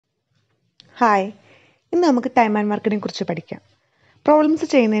Hi, ഇന്ന് നമുക്ക് time and വർക്കിനെ കുറിച്ച് പഠിക്കാം. പ്രോബ്ലംസ്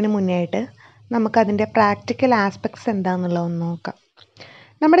ചെയ്യുന്നതിന് മുന്നേ ആയിട്ട് നമുക്കതിൻ്റെ പ്രാക്ടിക്കൽ ആസ്പെക്ട്സ് എന്താണെന്നുള്ളതൊന്ന് നോക്കാം.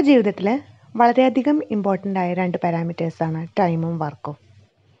 നമ്മുടെ ജീവിതത്തിൽ വളരെയധികം ഇമ്പോർട്ടൻ്റ് ആയ രണ്ട് പാരാമീറ്റേഴ്സാണ് ടൈമും വർക്കും.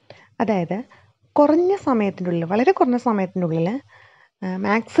 അതായത് വളരെ കുറഞ്ഞ സമയത്തിനുള്ളിൽ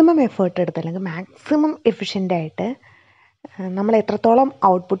മാക്സിമം എഫേർട്ട് എടുത്ത് അല്ലെങ്കിൽ മാക്സിമം എഫിഷ്യൻ്റായിട്ട് നമ്മൾ എത്രത്തോളം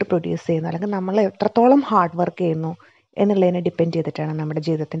ഔട്ട്പുട്ട് പ്രൊഡ്യൂസ് ചെയ്യുന്നു അല്ലെങ്കിൽ നമ്മൾ എത്രത്തോളം ഹാർഡ് വർക്ക് ചെയ്യുന്നു എന്നുള്ളതിനെ ഡിപ്പെൻഡ് ചെയ്തിട്ടാണ് നമ്മുടെ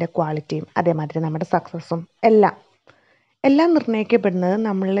ജീവിതത്തിൻ്റെ ക്വാളിറ്റിയും അതേമാതിരി നമ്മുടെ സക്സസ്സും എല്ലാം നിർണ്ണയിക്കപ്പെടുന്നത്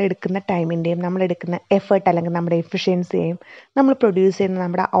നമ്മൾ എടുക്കുന്ന ടൈമിൻ്റെയും നമ്മളെടുക്കുന്ന എഫേർട്ട് അല്ലെങ്കിൽ നമ്മുടെ എഫിഷ്യൻസിയെയും നമ്മൾ പ്രൊഡ്യൂസ് ചെയ്യുന്ന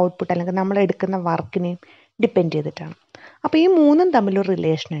നമ്മുടെ ഔട്ട്പുട്ട് അല്ലെങ്കിൽ നമ്മൾ എടുക്കുന്ന വർക്കിനെയും ഡിപ്പെൻഡ് ചെയ്തിട്ടാണ്. അപ്പോൾ ഈ മൂന്നും തമ്മിലൊരു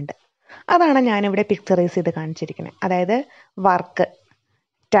റിലേഷൻ ഉണ്ട്. അതാണ് ഞാനിവിടെ പിക്ചറൈസ് ചെയ്ത് കാണിച്ചിരിക്കുന്നത്. അതായത് വർക്ക്,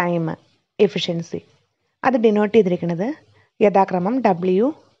 ടൈം, എഫിഷ്യൻസി അത് ഡിനോട്ട് ചെയ്തിരിക്കുന്നത് യഥാക്രമം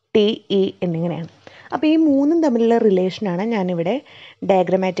WTE എന്നിങ്ങനെയാണ്. അപ്പോൾ ഈ മൂന്നും തമ്മിലുള്ള റിലേഷനാണ് ഞാനിവിടെ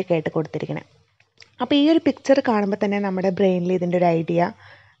ഡയഗ്രമാറ്റിക് ആയിട്ട് കൊടുത്തിരിക്കുന്നത്. അപ്പോൾ ഈ ഒരു പിക്ചർ കാണുമ്പോൾ തന്നെ നമ്മുടെ ബ്രെയിനിൽ ഇതിൻ്റെ ഒരു ഐഡിയ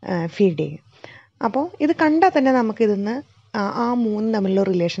ഫീഡ് ചെയ്യും. അപ്പോൾ ഇത് കണ്ടാൽ തന്നെ നമുക്കിതിന്ന് ആ മൂന്ന് തമ്മിലുള്ള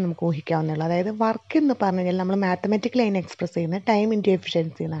റിലേഷൻ നമുക്ക് ഊഹിക്കാവുന്നേ. അതായത് വർക്ക് എന്ന് പറഞ്ഞു കഴിഞ്ഞാൽ നമ്മൾ മാത്തമാറ്റിക്കലി അതിനെ എക്സ്പ്രസ് ചെയ്യുന്നത് ടൈം ഇൻറ്റു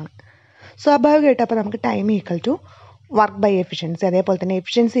എഫിഷ്യൻസി എന്നാണ്. സ്വാഭാവികമായിട്ട് അപ്പോൾ നമുക്ക് time equal to work by efficiency, അതേപോലെ തന്നെ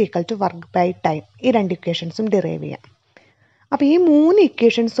efficiency equal to work by time, ഈ രണ്ട് ഇക്വേഷൻസും ഡിറൈവ് ചെയ്യാം. അപ്പോൾ ഈ മൂന്ന്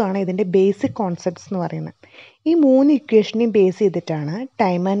ഇക്വേഷൻസുമാണ് ഇതിൻ്റെ ബേസിക് കോൺസെപ്റ്റ്സ് എന്ന് പറയുന്നത്. ഈ മൂന്ന് ഇക്വേഷനെയും ബേസ് ചെയ്തിട്ടാണ്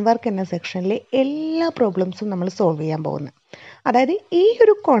ടൈം ആൻഡ് വർക്ക് എന്ന സെക്ഷനിലെ എല്ലാ പ്രോബ്ലംസും നമ്മൾ സോൾവ് ചെയ്യാൻ പോകുന്നത്. അതായത് ഈ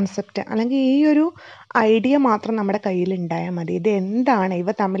ഒരു കോൺസെപ്റ്റ് അല്ലെങ്കിൽ ഈ ഒരു ഐഡിയ മാത്രം നമ്മുടെ കയ്യിൽ ഉണ്ടായാൽ മതി. ഇത് എന്താണ്,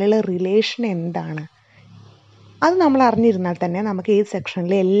 ഇവ തമ്മിലുള്ള റിലേഷൻ എന്താണ്, അത് നമ്മൾ അറിഞ്ഞിരുന്നാൽ തന്നെ നമുക്ക് ഈ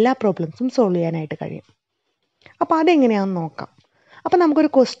സെക്ഷനിലെ എല്ലാ പ്രോബ്ലംസും സോൾവ് ചെയ്യാനായിട്ട് കഴിയും. അപ്പോൾ അതെങ്ങനെയാണെന്ന് നോക്കാം. അപ്പോൾ നമുക്കൊരു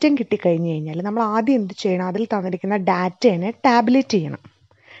ക്വസ്റ്റ്യൻ കിട്ടിക്കഴിഞ്ഞ് കഴിഞ്ഞാൽ നമ്മൾ ആദ്യം എന്ത് ചെയ്യണം, അതിൽ തന്നിരിക്കുന്ന ഡാറ്റേനെ ടാബുലേറ്റ് ചെയ്യണം.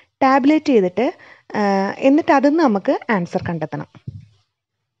 ടാബുലേറ്റ് ചെയ്തിട്ട് എന്നിട്ട് അതിൽ നിന്ന് നമുക്ക് ആൻസർ കണ്ടെത്തണം.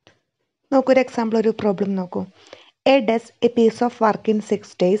 നോക്കൂ, ഒരു എക്സാമ്പിൾ, ഒരു പ്രോബ്ലം നോക്കൂ. A does a piece of work in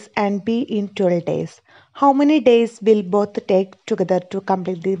 6 days and B in 12 days. How many days will both take together to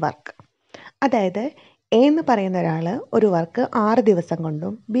complete the work? അതായത് എ എന്ന് പറയുന്ന ഒരാൾ ഒരു വർക്ക് 6 ദിവസം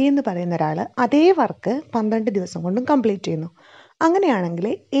കൊണ്ടും ബി എന്ന് പറയുന്ന ഒരാൾ അതേ വർക്ക് 12 ദിവസം കൊണ്ടും കംപ്ലീറ്റ് ചെയ്യുന്നു. അങ്ങനെയാണെങ്കിൽ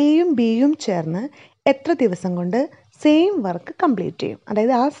എയും ബിയും ചേർന്ന് എത്ര ദിവസം കൊണ്ട് സെയിം വർക്ക് കംപ്ലീറ്റ് ചെയ്യും?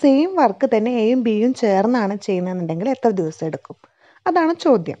 അതായത് ആ സെയിം വർക്ക് തന്നെ എയും ബിയും ചേർന്നാണ് ചെയ്യുന്നതെന്നുണ്ടെങ്കിൽ എത്ര ദിവസം എടുക്കും? അതാണ്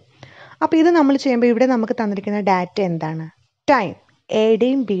ചോദ്യം. അപ്പോൾ ഇത് നമ്മൾ ചെയ്യുമ്പോൾ ഇവിടെ നമുക്ക് തന്നിരിക്കുന്ന ഡാറ്റ എന്താണ്? ടൈം,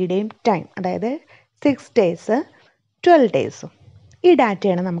 എയുടെയും ബിയുടെയും ടൈം, അതായത് 6 days 12 days. ഈ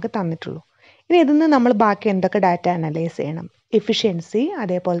ഡാറ്റയാണ് നമുക്ക് തന്നിട്ടുള്ളൂ. ഇനി ഇതിൽ നിന്ന് നമ്മൾ ബാക്കി എന്തൊക്കെ ഡാറ്റ അനലൈസ് ചെയ്യണം? എഫിഷ്യൻസി,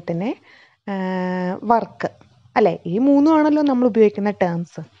 അതേപോലെ തന്നെ വർക്ക്, അല്ലേ? ഈ മൂന്നുമാണല്ലോ നമ്മൾ ഉപയോഗിക്കുന്ന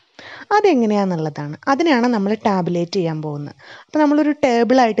ടേംസ്. അതെങ്ങനെയാണെന്നുള്ളതാണ്, അതിനെയാണ് നമ്മൾ ടാബുലേറ്റ് ചെയ്യാൻ പോകുന്നത്. അപ്പോൾ നമ്മളൊരു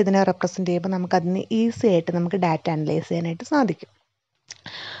ടേബിളായിട്ട് ഇതിനെ റെപ്രസെൻറ്റ് ചെയ്യുമ്പോൾ നമുക്കതിന് ഈസി ആയിട്ട് നമുക്ക് ഡാറ്റ അനലൈസ് ചെയ്യാനായിട്ട് സാധിക്കും.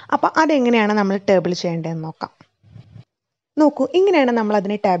 അപ്പോൾ അതെങ്ങനെയാണ് നമ്മൾ ടേബിൾ ചെയ്യേണ്ടതെന്ന് നോക്കാം. നോക്കൂ, ഇങ്ങനെയാണ് നമ്മൾ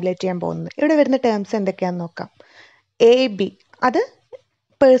അതിനെ ടാബുലേറ്റ് ചെയ്യാൻ പോകുന്നത്. ഇവിടെ വരുന്ന ടേംസ് എന്തൊക്കെയാണെന്ന് നോക്കാം. എ ബി, അത്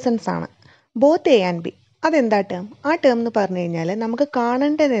പേഴ്സൺസ് ആണ്. ബോത്ത് എ ആൻഡ് ബി, അതെന്താ ടേം? ആ ടേം എന്ന് പറഞ്ഞു കഴിഞ്ഞാൽ നമുക്ക്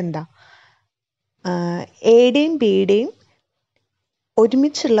കാണേണ്ടത് എന്താ? എയുടെയും ബിയുടെയും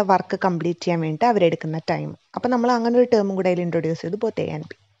ഒരുമിച്ചുള്ള വർക്ക് കംപ്ലീറ്റ് ചെയ്യാൻ വേണ്ടി അവരെടുക്കുന്ന ടൈം. അപ്പോൾ നമ്മൾ അങ്ങനെ ഒരു ടേമും കൂടെ അതിൽ ഇൻട്രൊഡ്യൂസ് ചെയ്തു, ബോത്ത് എ ആൻഡ്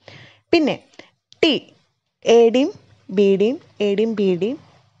ബി. പിന്നെ ടി, എയുടെയും ബിയുടെയും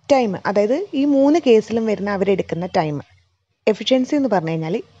ടൈം, അതായത് ഈ മൂന്ന് കേസിലും വരുന്ന അവരെടുക്കുന്ന ടൈം. എഫിഷ്യൻസി എന്ന് പറഞ്ഞു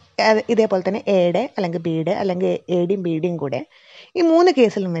കഴിഞ്ഞാൽ ഇതേപോലെ തന്നെ എയുടെ അല്ലെങ്കിൽ ബിയുടെ അല്ലെങ്കിൽ എയുടെയും ബിയുടെയും കൂടെ ഈ മൂന്ന്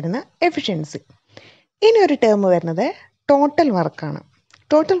കേസിലും വരുന്ന എഫിഷ്യൻസി. ഇനി ഒരു ടേം വരുന്നത് ടോട്ടൽ വർക്കാണ്.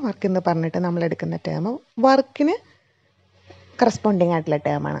 ടോട്ടൽ വർക്ക് എന്ന് പറഞ്ഞിട്ട് നമ്മൾ എടുക്കുന്ന ടേം വർക്കിന് കറസ്പോണ്ടിങ് ആയിട്ടുള്ള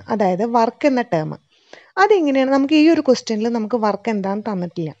ടേമാണ്. അതായത് വർക്ക് എന്ന ടേം അതെങ്ങനെയാണ്? നമുക്ക് ഈ ഒരു ക്വസ്റ്റ്യനിൽ നമുക്ക് വർക്ക് എന്താണെന്ന്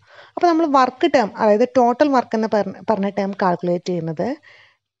തന്നിട്ടില്ല. അപ്പോൾ നമ്മൾ വർക്ക് ടേം, അതായത് ടോട്ടൽ വർക്ക് എന്ന് പറഞ്ഞ ടേം കാൽക്കുലേറ്റ് ചെയ്യുന്നത്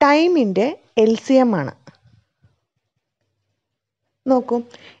ടൈമിൻ്റെ LCM ആണ്. നോക്കൂ,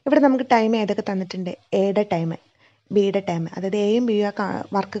 ഇവിടെ നമുക്ക് ടൈം ഏതൊക്കെ തന്നിട്ടുണ്ട്? എയുടെ ടൈം, ബിയുടെ ടൈം, അതായത് എയും ബിയും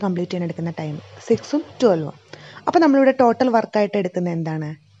വർക്ക് കംപ്ലീറ്റ് ചെയ്യാൻ എടുക്കുന്ന ടൈം 6ഉം 12ഉം. അപ്പോൾ നമ്മളിവിടെ ടോട്ടൽ വർക്കായിട്ട് എടുക്കുന്നത് എന്താണ്?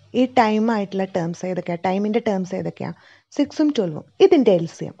 ഈ ടൈമായിട്ടുള്ള ടേംസ് ഏതൊക്കെയാണ്? ടൈമിൻ്റെ ടേംസ് ഏതൊക്കെയാണ്? 6ഉം 12ഉം. ഇതിൻ്റെ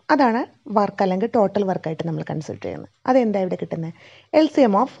LCM, അതാണ് വർക്ക് അല്ലെങ്കിൽ ടോട്ടൽ വർക്കായിട്ട് നമ്മൾ കൺസിഡർ ചെയ്യുന്നത്. അതെന്താ ഇവിടെ കിട്ടുന്നത്?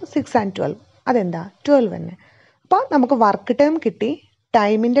 LCM of 6 and 12. അതെന്താ? 12 തന്നെ. അപ്പോൾ നമുക്ക് വർക്ക് ടേം കിട്ടി,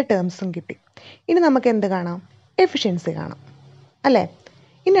 ടൈമിൻ്റെ ടേംസും കിട്ടി. ഇനി നമുക്ക് എന്ത് കാണാം? എഫിഷ്യൻസി കാണാം, അല്ലേ?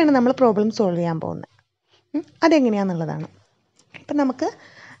 ഇനിയാണ് നമ്മൾ പ്രോബ്ലം സോൾവ് ചെയ്യാൻ പോകുന്നത്. അതെങ്ങനെയാണെന്നുള്ളതാണ്. ഇപ്പം നമുക്ക്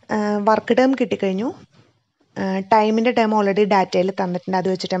വർക്ക് ടേം കിട്ടിക്കഴിഞ്ഞു, ടൈമിൻ്റെ ടേം ഓൾറെഡി ഡാറ്റയിൽ തന്നിട്ടുണ്ട്, അത്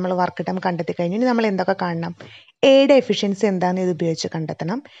വെച്ചിട്ട് നമ്മൾ വർക്ക് ടേം കണ്ടെത്തി കഴിഞ്ഞു. ഇനി നമ്മൾ എന്തൊക്കെ കാണണം? എയുടെ എഫിഷ്യൻസി എന്താണെന്ന് ഇത് ഉപയോഗിച്ച്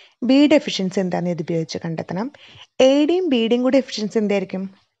കണ്ടെത്തണം, ബിയുടെ എഫിഷ്യൻസി എന്താണെന്ന് ഇത് ഉപയോഗിച്ച് കണ്ടെത്തണം. എയുടെയും ബിയുടെയും കൂടെ എഫിഷ്യൻസി എന്തായിരിക്കും?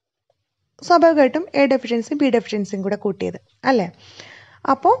 സ്വാഭാവികമായിട്ടും എയുടെ എഫിഷ്യൻസിയും ബിയുടെ എഫിഷ്യൻസിയും കൂടെ കൂട്ടിയത്, അല്ലേ?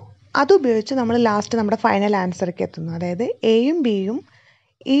 അപ്പോൾ അതുപയോഗിച്ച് നമ്മൾ ലാസ്റ്റ് നമ്മുടെ ഫൈനൽ ആൻസർക്ക് എത്തുന്നു. അതായത് എയും ബിയും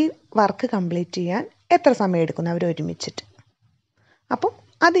ഈ വർക്ക് കംപ്ലീറ്റ് ചെയ്യാൻ എത്ര സമയം എടുക്കുന്നു അവർ ഒരുമിച്ചിട്ട്. അപ്പം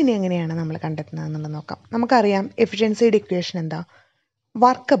അതിനെ എങ്ങനെയാണ് നമ്മൾ കണ്ടെത്തുന്നത് എന്നുള്ളത് നോക്കാം. നമുക്കറിയാം എഫിഷ്യൻസിയുടെ ഇക്വേഷൻ എന്താ?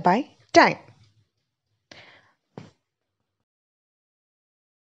 Work by time.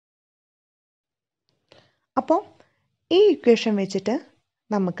 അപ്പോൾ ഈ ഇക്വേഷൻ വെച്ചിട്ട്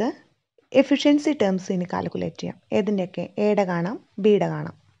നമുക്ക് എഫിഷ്യൻസി ടേംസ് ഇനി കാൽക്കുലേറ്റ് ചെയ്യാം. ഏതിൻ്റെയൊക്കെ? എയുടെ കാണാം, ബിയുടെ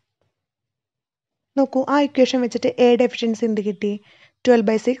കാണാം. നോക്കൂ, ആ ഇക്വേഷൻ വെച്ചിട്ട് എയുടെ എഫിഷ്യൻസി എന്ത് കിട്ടി?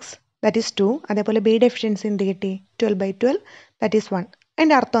 12/6 ദാറ്റ് ഈസ് 2. അതേപോലെ ബിയുടെ എഫിഷ്യൻസി എന്ത് കിട്ടി? 12/12 ദാറ്റ് ഈസ് 1.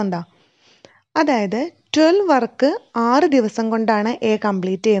 അതിൻ്റെ അർത്ഥം എന്താ? അതായത് 12 വർക്ക് 6 ദിവസം കൊണ്ടാണ് എ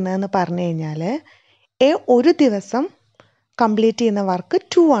കംപ്ലീറ്റ് ചെയ്യുന്നതെന്ന് പറഞ്ഞു കഴിഞ്ഞാൽ എ ഒരു ദിവസം കംപ്ലീറ്റ് ചെയ്യുന്ന വർക്ക്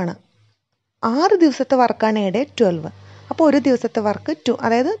 2 ആണ്. 6 ദിവസത്തെ വർക്കാണ് എയുടെ 12. അപ്പോൾ ഒരു ദിവസത്തെ വർക്ക് 2.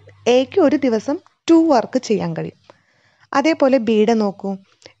 അതായത് എക്ക് ഒരു ദിവസം 2 വർക്ക് ചെയ്യാൻ കഴിയും. അതേപോലെ ബിയുടെ നോക്കൂ.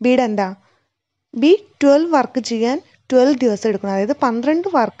 ബിയുടെ എന്താ? ബി 12 വർക്ക് ചെയ്യാൻ 12 ദിവസം എടുക്കണം. അതായത് 12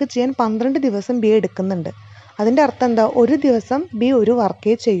 വർക്ക് ചെയ്യാൻ 12 ദിവസം ബി എടുക്കുന്നുണ്ട്. അതിൻ്റെ അർത്ഥം എന്താ? ഒരു ദിവസം ബി ഒരു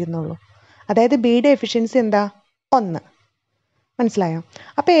വർക്കേ ചെയ്യുന്നുള്ളൂ. അതായത് ബിയുടെ എഫിഷ്യൻസി എന്താ? 1. മനസ്സിലായോ?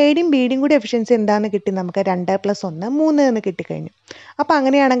 അപ്പോൾ എയുടെയും ബിയുടെയും കൂടി എഫിഷ്യൻസി എന്താണെന്ന് കിട്ടി? നമുക്ക് 2 + 1 3 എന്ന് കിട്ടിക്കഴിഞ്ഞു. അപ്പോൾ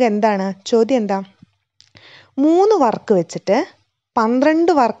അങ്ങനെയാണെങ്കിൽ എന്താണ് ചോദ്യം? എന്താ? 3 വർക്ക് വെച്ചിട്ട്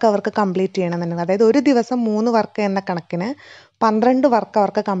 12 വർക്ക് അവർക്ക് കംപ്ലീറ്റ് ചെയ്യണമെന്നുണ്ടെങ്കിൽ, അതായത് ഒരു ദിവസം 3 വർക്ക് എന്ന കണക്കിന് 12 വർക്ക്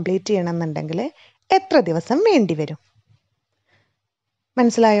അവർക്ക് കംപ്ലീറ്റ് ചെയ്യണമെന്നുണ്ടെങ്കിൽ എത്ര ദിവസം വേണ്ടി വരും?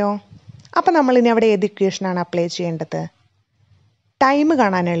 മനസ്സിലായോ? അപ്പം നമ്മളിനി അവിടെ ഏത് ഇക്വേഷനാണ് അപ്ലൈ ചെയ്യേണ്ടത്? ടൈം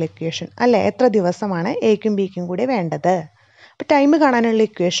കാണാനുള്ള ഇക്വേഷൻ അല്ലേ? എത്ര ദിവസമാണ് എക്കും ബിക്കും കൂടി വേണ്ടത്? അപ്പം ടൈം കാണാനുള്ള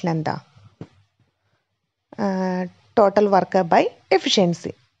ഇക്വേഷൻ എന്താ? Total work by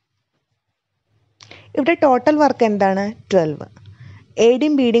efficiency. ഇവിടെ ടോട്ടൽ വർക്ക് എന്താണ്? 12.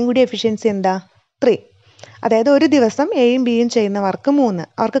 എയുടെയും ബിയുടെയും കൂടി എഫിഷ്യൻസി എന്താ? 3. അതായത് ഒരു ദിവസം എയും ബിയും ചെയ്യുന്ന വർക്ക് 3.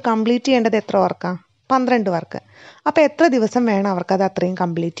 അവർക്ക് കംപ്ലീറ്റ് ചെയ്യേണ്ടത് എത്ര വർക്കാണ്? 12 വർക്ക്. അപ്പോൾ എത്ര ദിവസം വേണം അവർക്കത് അത്രയും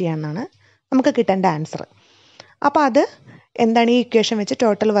കംപ്ലീറ്റ് ചെയ്യാമെന്നാണ് നമുക്ക് കിട്ടേണ്ട ആൻസർ. അപ്പോൾ അത് എന്താണ്? ഈ ഇക്വേഷൻ വെച്ച്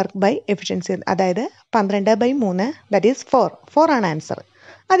ടോട്ടൽ വർക്ക് ബൈ എഫിഷ്യൻസി, അതായത് 12/3 ദാറ്റ് ഈസ് 4 ആണ് ആൻസർ.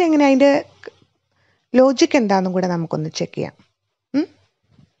 അതെങ്ങനെ? അതിൻ്റെ ലോജിക്ക് എന്താണെന്നും കൂടെ നമുക്കൊന്ന് ചെക്ക് ചെയ്യാം.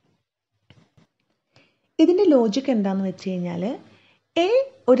 ഇതിൻ്റെ ലോജിക്ക് എന്താണെന്ന് വെച്ച് കഴിഞ്ഞാൽ എ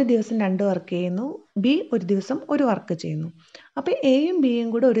ഒരു ദിവസം 2 വർക്ക് ചെയ്യുന്നു, ബി ഒരു ദിവസം 1 വർക്ക് ചെയ്യുന്നു. അപ്പോൾ എയും ബിയും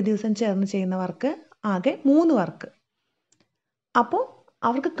കൂടെ ഒരു ദിവസം ചേർന്ന് ചെയ്യുന്ന വർക്ക് ആകെ 3 വർക്ക്. അപ്പോൾ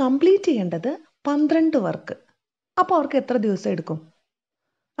അവർക്ക് കംപ്ലീറ്റ് ചെയ്യേണ്ടത് 12 വർക്ക്. അപ്പോൾ അവർക്ക് എത്ര ദിവസം എടുക്കും?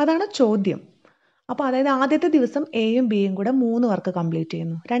 അതാണ് ചോദ്യം. അപ്പോൾ അതായത് ആദ്യത്തെ ദിവസം എയും ബിയും കൂടെ 3 വർക്ക് കംപ്ലീറ്റ്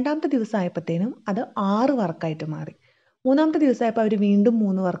ചെയ്യുന്നു. രണ്ടാമത്തെ ദിവസം ആയപ്പോഴത്തേനും അത് 6 വർക്കായിട്ട് മാറി. മൂന്നാമത്തെ ദിവസമായപ്പോൾ അവർ വീണ്ടും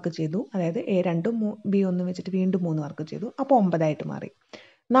 3 വർക്ക് ചെയ്തു. അതായത് എ 2 ബി 1 വെച്ചിട്ട് വീണ്ടും 3 വർക്ക് ചെയ്തു. അപ്പോൾ 9 ആയിട്ട് മാറി.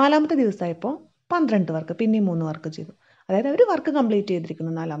 നാലാമത്തെ ദിവസമായപ്പോൾ 12 വർക്ക്, പിന്നെയും 3 വർക്ക് ചെയ്തു. അതായത് അവർ വർക്ക് കംപ്ലീറ്റ്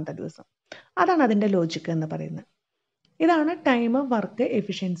ചെയ്തിരിക്കുന്നു നാലാമത്തെ ദിവസം. അതാണ് അതിൻ്റെ ലോജിക്ക് എന്ന് പറയുന്നത്. ഇതാണ് ടൈം, വർക്ക്,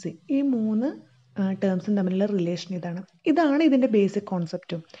 എഫിഷ്യൻസി. ഈ 3 ടേംസും തമ്മിലുള്ള റിലേഷൻ ഇതാണ് ഇതിൻ്റെ ബേസിക്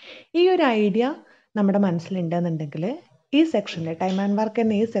കോൺസെപ്റ്റും. ഈ ഒരു ഐഡിയ നമ്മുടെ മനസ്സിലുണ്ടെന്നുണ്ടെങ്കിൽ ഈ സെക്ഷനിലെ ടൈം ആൻഡ് വർക്ക്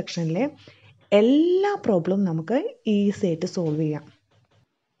എന്ന ഈ സെക്ഷനിലെ എല്ലാ പ്രോബ്ലവും നമുക്ക് ഈസി ആയിട്ട് സോൾവ് ചെയ്യാം.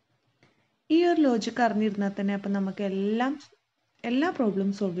 ഈ ഒരു ലോജിക്ക് അറിഞ്ഞിരുന്നാൽ തന്നെ അപ്പം നമുക്ക് എല്ലാ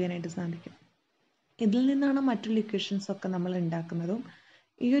പ്രോബ്ലവും സോൾവ് ചെയ്യാനായിട്ട് സാധിക്കും. ഇതിൽ നിന്നാണ് മറ്റുള്ള ഇക്വേഷൻസ് ഒക്കെ നമ്മൾ ഉണ്ടാക്കുന്നതും.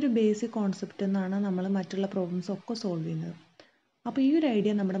 ഈ ഒരു ബേസിക് കോൺസെപ്റ്റിൽ നിന്നാണ് നമ്മൾ മറ്റുള്ള പ്രോബ്ലംസ് ഒക്കെ സോൾവ് ചെയ്യുന്നത്. അപ്പോൾ ഈ ഒരു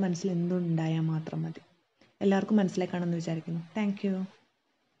ഐഡിയ നമ്മുടെ മനസ്സിൽ എന്തുണ്ടായാൽ മാത്രം മതി. എല്ലാവർക്കും മനസ്സിലാക്കാണെന്ന് വിചാരിക്കുന്നു. Thank you.